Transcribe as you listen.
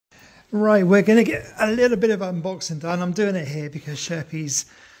Right, we're going to get a little bit of unboxing done. I'm doing it here because Sherpy's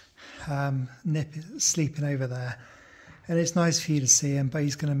Nip is sleeping over there. And it's nice for you to see him, but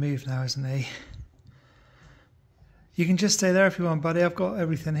he's going to move now, isn't he? You can just stay there if you want, buddy. I've got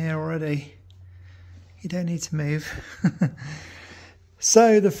everything here already. You don't need to move.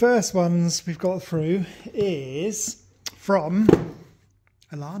 So the first ones we've got through is from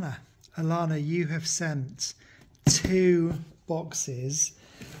Alana. Alana, you have sent 2 boxes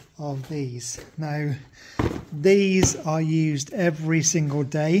of these. Now, these are used every single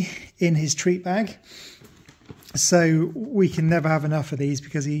day in his treat bag. So we can never have enough of these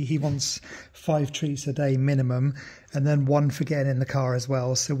because he wants 5 treats a day minimum, and then 1 for getting in the car as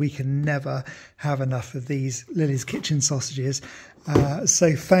well. So we can never have enough of these Lily's Kitchen sausages.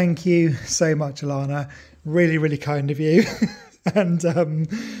 So thank you so much, Alana. Really, really kind of you. And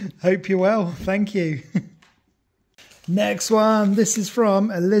hope you're well. Thank you. Next one. This is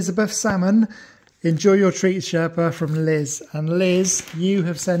from Elizabeth Salmon. Enjoy your treats, Sherpa, from Liz. And Liz, you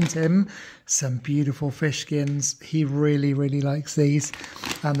have sent him some beautiful fish skins. He really, really likes these.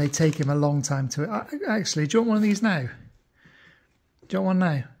 And they take him a long time to... Actually, do you want one of these now? Do you want one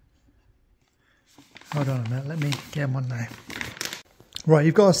now? Hold on a minute. Let me get him one now. Right,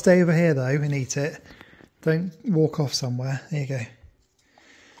 you've got to stay over here, though, and eat it. Don't walk off somewhere. There you go.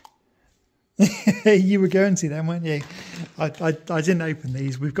 You were going to then, weren't you? I didn't open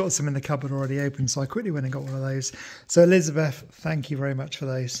these. We've got some in the cupboard already open, so I quickly went and got one of those. So Elizabeth, thank you very much for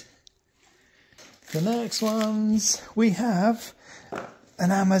those. The next ones, we have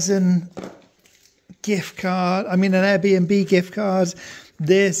an Amazon gift card. I mean, an Airbnb gift card.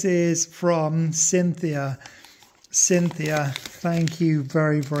 This is from Cynthia. Cynthia, thank you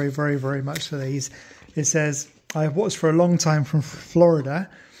very, very, very, very much for these. It says, I have watched for a long time from Florida.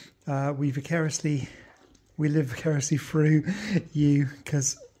 We live vicariously through you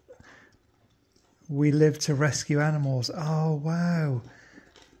because we live to rescue animals. Oh, wow.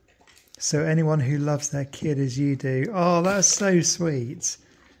 So anyone who loves their kid as you do. Oh, that's so sweet.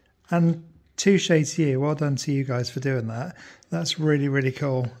 And touche to you. Well done to you guys for doing that. That's really, really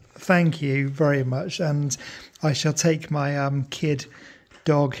cool. Thank you very much. And I shall take my kid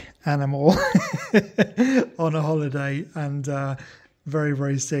dog animal on a holiday and very,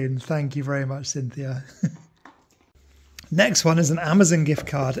 very soon. Thank you very much, Cynthia. Next one is an Amazon gift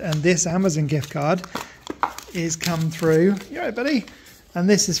card, and this Amazon gift card is come through. You all right, buddy? And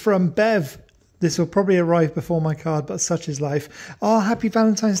this is from Bev. This will probably arrive before my card, but such is life. Oh, happy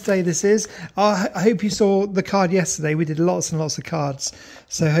Valentine's Day this is. Oh, I hope you saw the card yesterday. We did lots and lots of cards,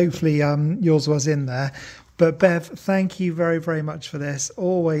 so hopefully yours was in there. But Bev, thank you very, very much for this.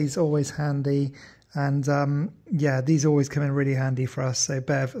 Always, always handy. And yeah, these always come in really handy for us. So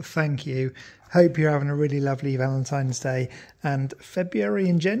Bev, thank you. Hope you're having a really lovely Valentine's Day and February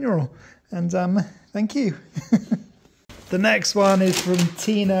in general. And thank you. The next one is from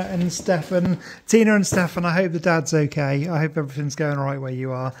Tina and Stefan. Tina and Stefan, I hope the dad's okay. I hope everything's going all right where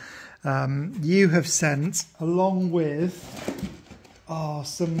you are. You have sent, along with,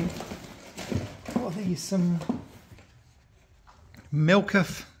 some, what are these? Some Milka,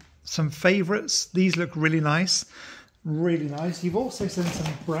 some favourites. These look really nice. Really nice. You've also sent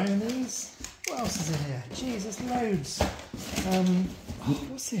some brownies. What else is in here? Jeez, there's loads.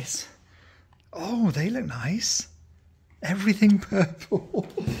 What's this? Oh, they look nice. Everything purple.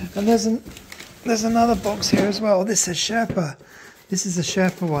 And there's another box here as well. This is Sherpa. This is a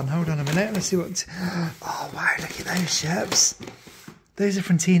Sherpa one. Hold on a minute. Let's see what... Oh, wow, look at those Sherps. Those are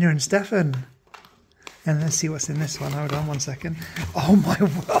from Tina and Stefan. And let's see what's in this one. Hold on 1 second. Oh, my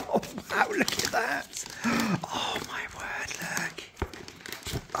word. Wow, look at that. Oh, my word, look.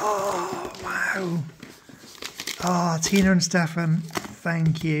 Oh, wow. Oh, Tina and Stefan,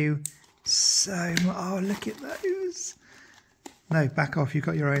 thank you so much. Oh, look at those. No, back off. You've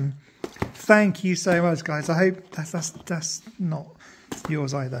got your own. Thank you so much, guys. I hope that's not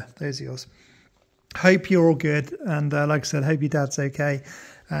yours either. Those are yours. Hope you're all good. And like I said, hope your dad's okay.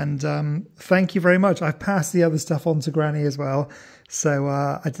 And thank you very much. I've passed the other stuff on to Granny as well. So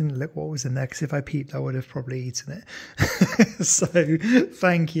I didn't look what was in there because if I peeped, I would have probably eaten it. So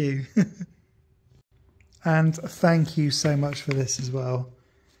thank you. And thank you so much for this as well.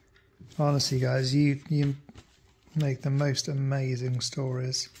 Honestly, guys, you make the most amazing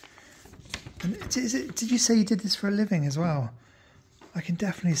stories. And did you say you did this for a living as well? I can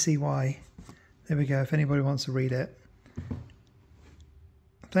definitely see why. There we go, if anybody wants to read it.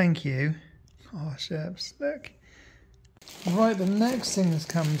 Thank you. Oh, Sherps, look. Right, the next thing that's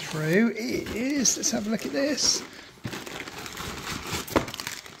come through is, let's have a look at this.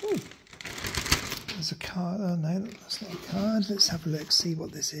 Ooh. There's a card. Oh no, that's not a card. Let's have a look, see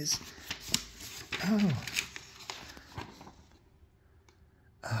what this is. Oh.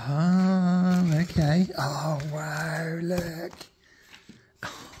 Oh, okay. Oh, wow, look.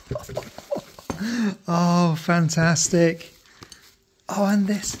 Oh, fantastic. Oh, and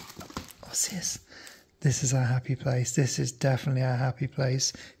this. What's this? This is our happy place. This is definitely our happy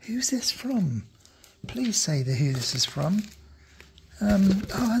place. Who's this from? Please say who this is from. Oh,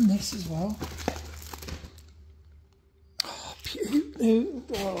 and this as well.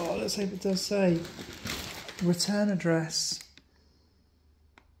 Oh, let's hope it does say return address.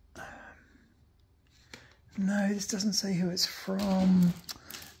 No, this doesn't say who it's from.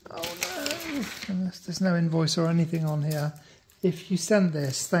 Oh no, there's no invoice or anything on here. If you sent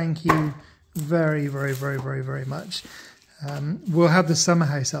this, thank you very, very, very, very, very much. We'll have the summer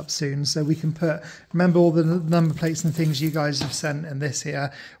house up soon, so we can remember all the number plates and things you guys have sent in this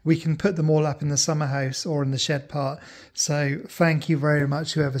here, we can put them all up in the summer house or in the shed part. So thank you very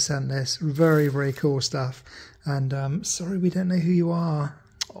much whoever sent this. Very, very cool stuff. And sorry we don't know who you are.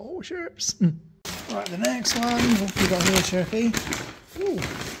 Oh, Sherps. Right, the next one, what have we got here, Sherpy? Ooh,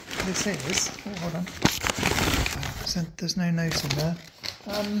 this is, oh, hold on. Oh, there's no note in there.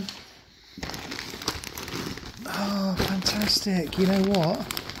 Oh, fantastic. You know what?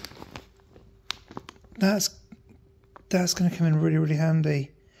 That's going to come in really, really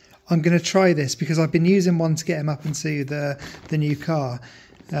handy. I'm going to try this because I've been using one to get him up into the new car.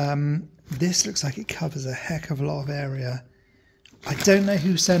 This looks like it covers a heck of a lot of area. I don't know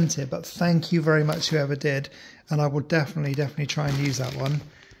who sent it, but thank you very much whoever did. And I will definitely try and use that one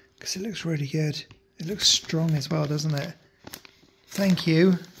because it looks really good. It looks strong as well, doesn't it? Thank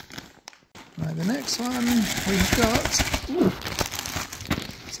you. Right, the next one we've got, ooh,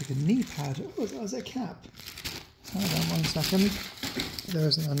 it's like a knee pad. Oh, is that a cap? Hold on 1 second. There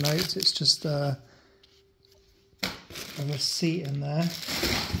isn't a note, it's just a receipt in there.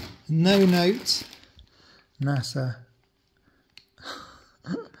 No note. NASA.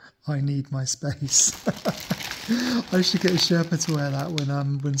 I need my space. I should get a Sherpa to wear that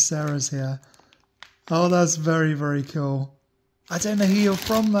when Sarah's here. Oh, that's very, very cool. I don't know who you're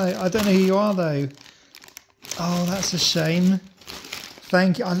from though. I don't know who you are though. Oh, that's a shame.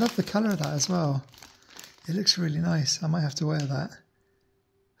 Thank you. I love the colour of that as well. It looks really nice. I might have to wear that.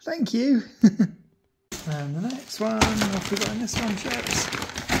 Thank you. And the next one, what have we got in this one, Sherps?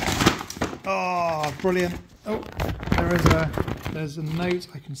 Oh, brilliant. Oh, there's a note.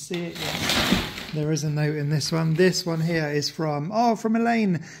 I can see it. Yeah. There is a note in this one. This one here is from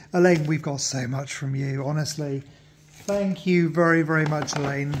Elaine. Elaine, we've got so much from you, honestly. Thank you very, very much,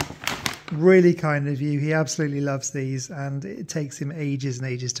 Elaine. Really kind of you. He absolutely loves these and it takes him ages and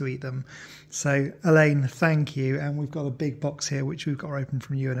ages to eat them. So, Elaine, thank you. And we've got a big box here, which we've got to open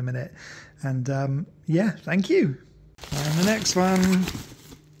from you in a minute. And yeah, thank you. And the next one.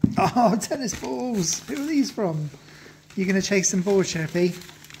 Oh, tennis balls. Who are these from? You're going to chase some balls, Sherpy?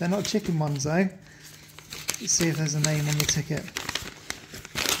 They're not chicken ones, though. Let's see if there's a name on the ticket.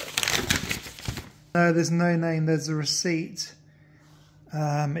 No, there's no name. There's a receipt.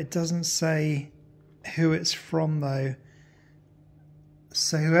 It doesn't say who it's from, though.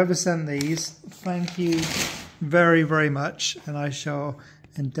 So whoever sent these, thank you very, very much. And I shall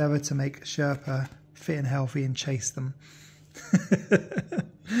endeavour to make Sherpa fit and healthy and chase them.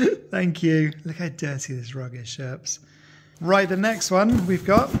 Thank you. Look how dirty this rug is, Sherps. Right, the next one we've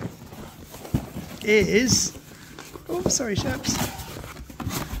got is... Oh, sorry, Sherps.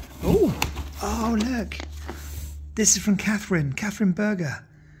 Oh, look. This is from Catherine Berger.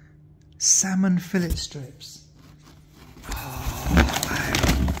 Salmon fillet strips. Oh, wow.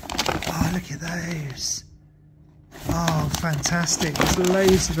 Oh, look at those. Oh, fantastic. There's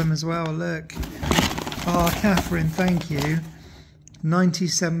loads of them as well, look. Oh, Catherine, thank you.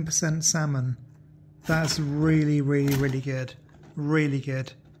 97% salmon. That's really, really, really good. Really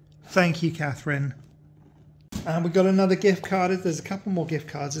good. Thank you, Catherine. And we've got another gift card. There's a couple more gift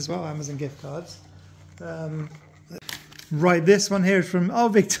cards as well, Amazon gift cards. Right, this one here is from,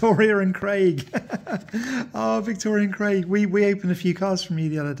 Victoria and Craig. Victoria and Craig. We opened a few cards from you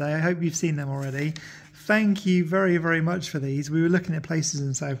the other day. I hope you've seen them already. Thank you very, very much for these. We were looking at places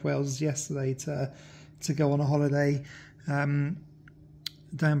in South Wales yesterday to go on a holiday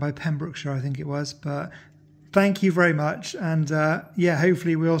down by Pembrokeshire, I think it was. But thank you very much. And yeah,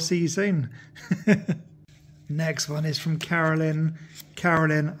 hopefully we'll see you soon. Next one is from Carolyn.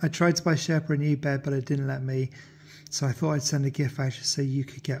 Carolyn, I tried to buy Sherpa a new bed, but it didn't let me. So I thought I'd send a gift voucher so you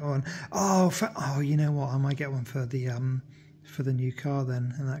could get one. Oh, you know what? I might get one for the new car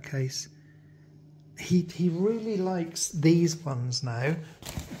then, in that case. he really likes these ones now,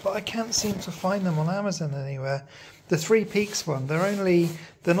 but I can't seem to find them on Amazon anywhere. The Three Peaks one,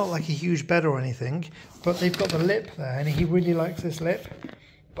 they're not like a huge bed or anything, but they've got the lip there, and he really likes this lip.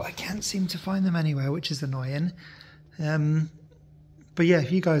 But I can't seem to find them anywhere, which is annoying. But yeah,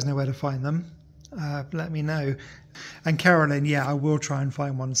 if you guys know where to find them, let me know. And Carolyn, yeah, I will try and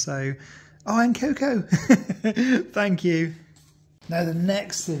find one. So, oh, and Coco, thank you. Now the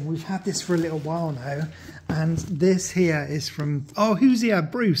next thing, we've had this for a little while now, and this here is from, oh, who's here?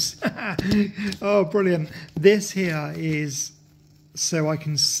 Bruce. Oh, brilliant. This here is so I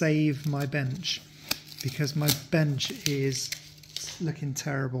can save my bench, because my bench is looking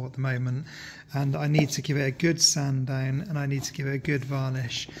terrible at the moment, and I need to give it a good sand down, and I need to give it a good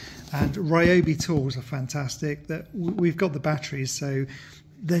varnish. And Ryobi tools are fantastic. That we've got the batteries, so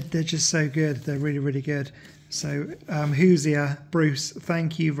they're just so good. They're really, really good. So who's here? Bruce,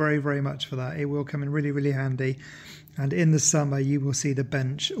 thank you very, very much for that. It will come in really, really handy. And in the summer, you will see the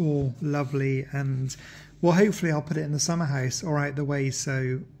bench all lovely. And well, hopefully I'll put it in the summer house or out the way,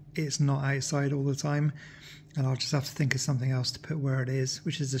 so it's not outside all the time. And I'll just have to think of something else to put where it is,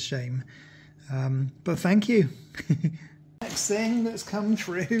 which is a shame. But thank you. Next thing that's come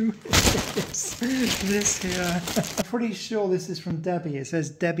through is this here. I'm pretty sure this is from Debbie. It says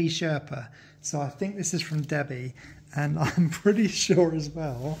Debbie Sherpa. So I think this is from Debbie. And I'm pretty sure as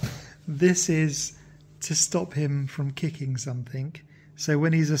well, this is to stop him from kicking something. So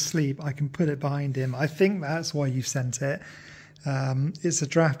when he's asleep, I can put it behind him. I think that's why you sent it. It's a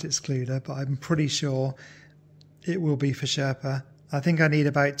draft excluder, but I'm pretty sure it will be for Sherpa. I think I need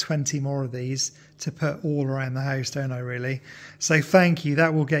about 20 more of these to put all around the house, don't I, really? So thank you.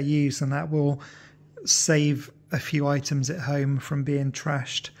 That will get used, and that will save a few items at home from being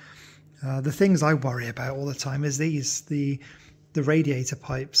trashed. The things I worry about all the time is these, the radiator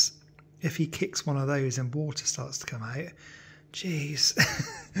pipes. If he kicks one of those and water starts to come out, jeez.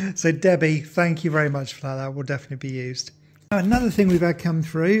 So Debbie, thank you very much for that. That will definitely be used. Another thing we've had come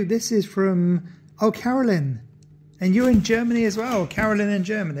through, this is from, oh, Carolyn. And you're in Germany as well, Carolyn in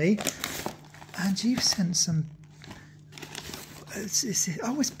Germany. And you've sent some,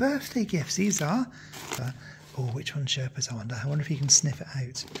 it's birthday gifts, these are. Oh, which one's Sherpa's, I wonder. I wonder if you can sniff it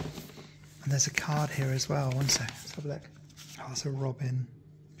out. And there's a card here as well. One sec, let's have a look. Oh, it's a robin.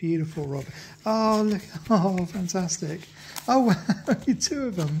 Beautiful robin. Oh, look. Oh, fantastic. Oh, wow, two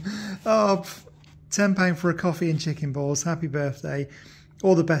of them. Oh, £10 for a coffee and chicken balls. Happy birthday.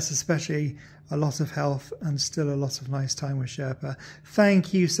 All the best, especially a lot of health and still a lot of nice time with Sherpa.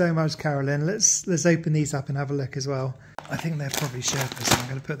 Thank you so much, Carolyn. Let's open these up and have a look as well. I think they're probably Sherpas, so I'm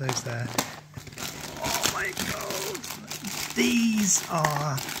going to put those there. Oh my God. These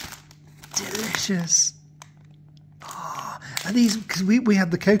are delicious. Oh, and these, because we had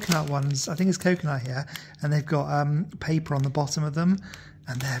the coconut ones, I think it's coconut here, and they've got paper on the bottom of them,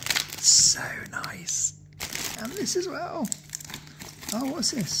 and they're so nice. And this as well. Oh,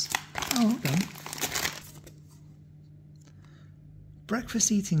 what's this? Oh, hold on.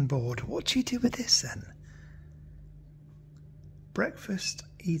 Breakfast eating board. What do you do with this then? Breakfast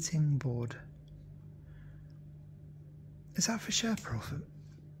eating board. Is that for Sherpa or for...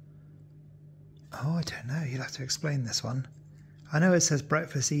 Oh, I don't know. You'll have to explain this one. I know it says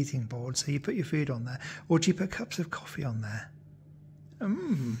breakfast eating board, so you put your food on there. Or do you put cups of coffee on there?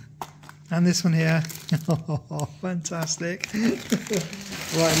 And this one here. Oh, fantastic. Right,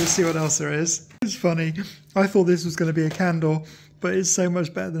 let's see what else there is. It's funny. I thought this was going to be a candle, but it's so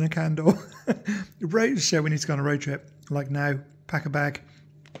much better than a candle. Road show, we need to go on a road trip. Like now, pack a bag.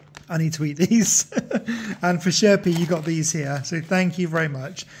 I need to eat these. And for Sherpa, you got these here. So thank you very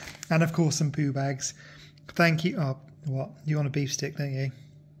much. And of course, some poo bags. Thank you. Oh, what? You want a beef stick, don't you?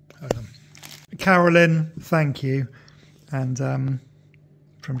 Hold on. Carolyn, thank you. And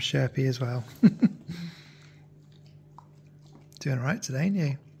from Sherpa as well. Doing all right today, ain't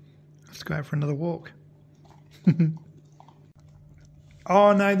you? Have to go out for another walk.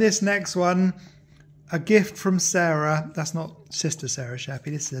 Oh no, this next one, a gift from Sarah. That's not sister Sarah Sherpa,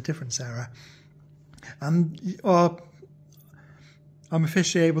 this is a different Sarah. And I'm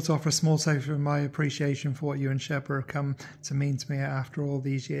officially able to offer a small token of my appreciation for what you and Sherpa have come to mean to me after all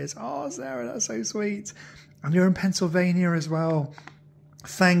these years. Oh, Sarah, that's so sweet. And you're in Pennsylvania as well.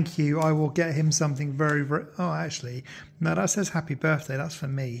 Thank you. I will get him something very, very... Oh, actually, no, that says happy birthday. That's for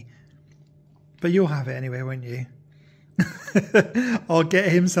me. But you'll have it anyway, won't you? I'll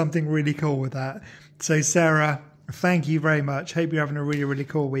get him something really cool with that. So, Sarah, thank you very much. Hope you're having a really, really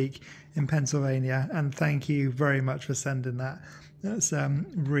cool week in Pennsylvania. And thank you very much for sending that. That's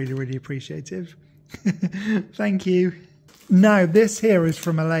really, really appreciative. Thank you. Now, this here is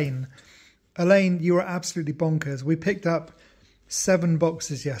from Elaine. Elaine, you were absolutely bonkers. We picked up 7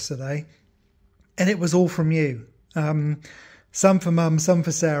 boxes yesterday, and it was all from you. Some for Mum, some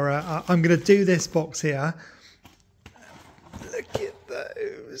for Sarah. I'm going to do this box here. Look at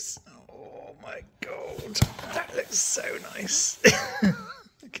those. Oh my God. That looks so nice. I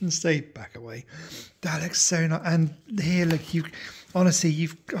can stay back away. That looks so nice. And here, look, honestly,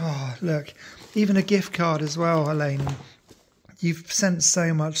 oh, look, even a gift card as well, Elaine. You've sent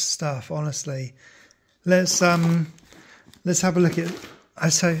so much stuff, honestly. Let's have a look at.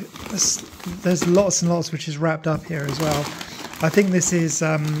 So there's lots and lots which is wrapped up here as well. I think this is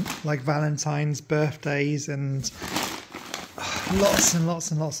like Valentine's, birthdays, and lots and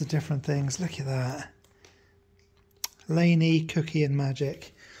lots and lots of different things. Look at that. Laney, Cookie and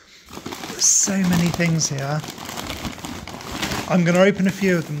Magic. There's so many things here. I'm going to open a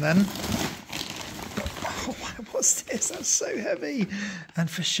few of them then. Oh, what's this? That's so heavy. And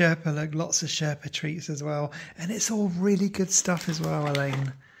for Sherpa, look, lots of Sherpa treats as well. And it's all really good stuff as well,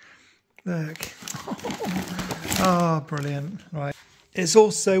 Elaine. Look. Oh, brilliant. Right. It's all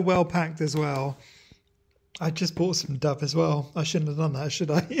so well packed as well. I just bought some Dove as well. I shouldn't have done that,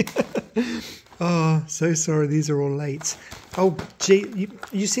 should I? Oh, so sorry. These are all late. Oh, gee.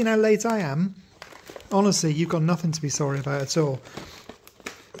 You seen how late I am? Honestly, you've got nothing to be sorry about at all.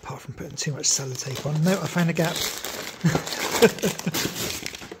 Apart from putting too much sellotape on. No, I found a gap.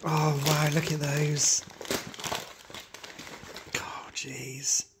 Oh, wow. Look at those. Oh,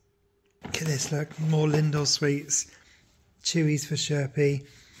 jeez. Look at this, look, more Lindor sweets, Chewies for Sherpy.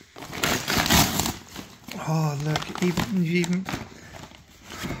 Oh, look, even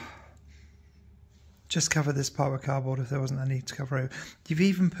just cover this part with cardboard if there wasn't any to cover it. You've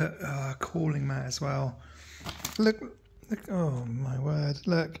even put a cooling mat as well. Look, oh my word,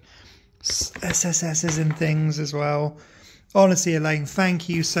 look, SSSs and things as well. Honestly, Elaine, thank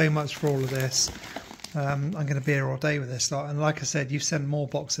you so much for all of this. I'm going to be here all day with this lot, and like I said, you've sent more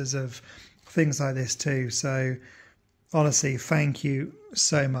boxes of things like this too, so honestly, thank you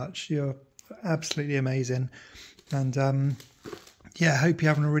so much. You're absolutely amazing, and yeah, I hope you're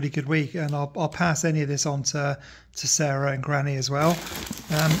having a really good week, and I'll pass any of this on to Sarah and Granny as well.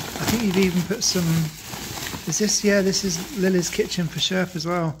 I think you've even put some, is this, yeah, this is Lily's kitchen for Sherp as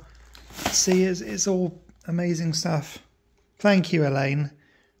well. See, it's all amazing stuff. Thank you, Elaine.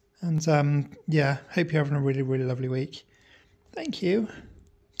 And yeah, hope you're having a really, really lovely week. Thank you.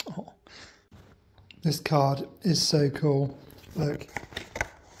 Oh. This card is so cool. Look.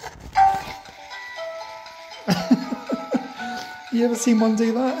 You ever seen one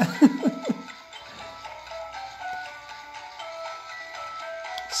do that?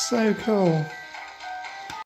 So cool.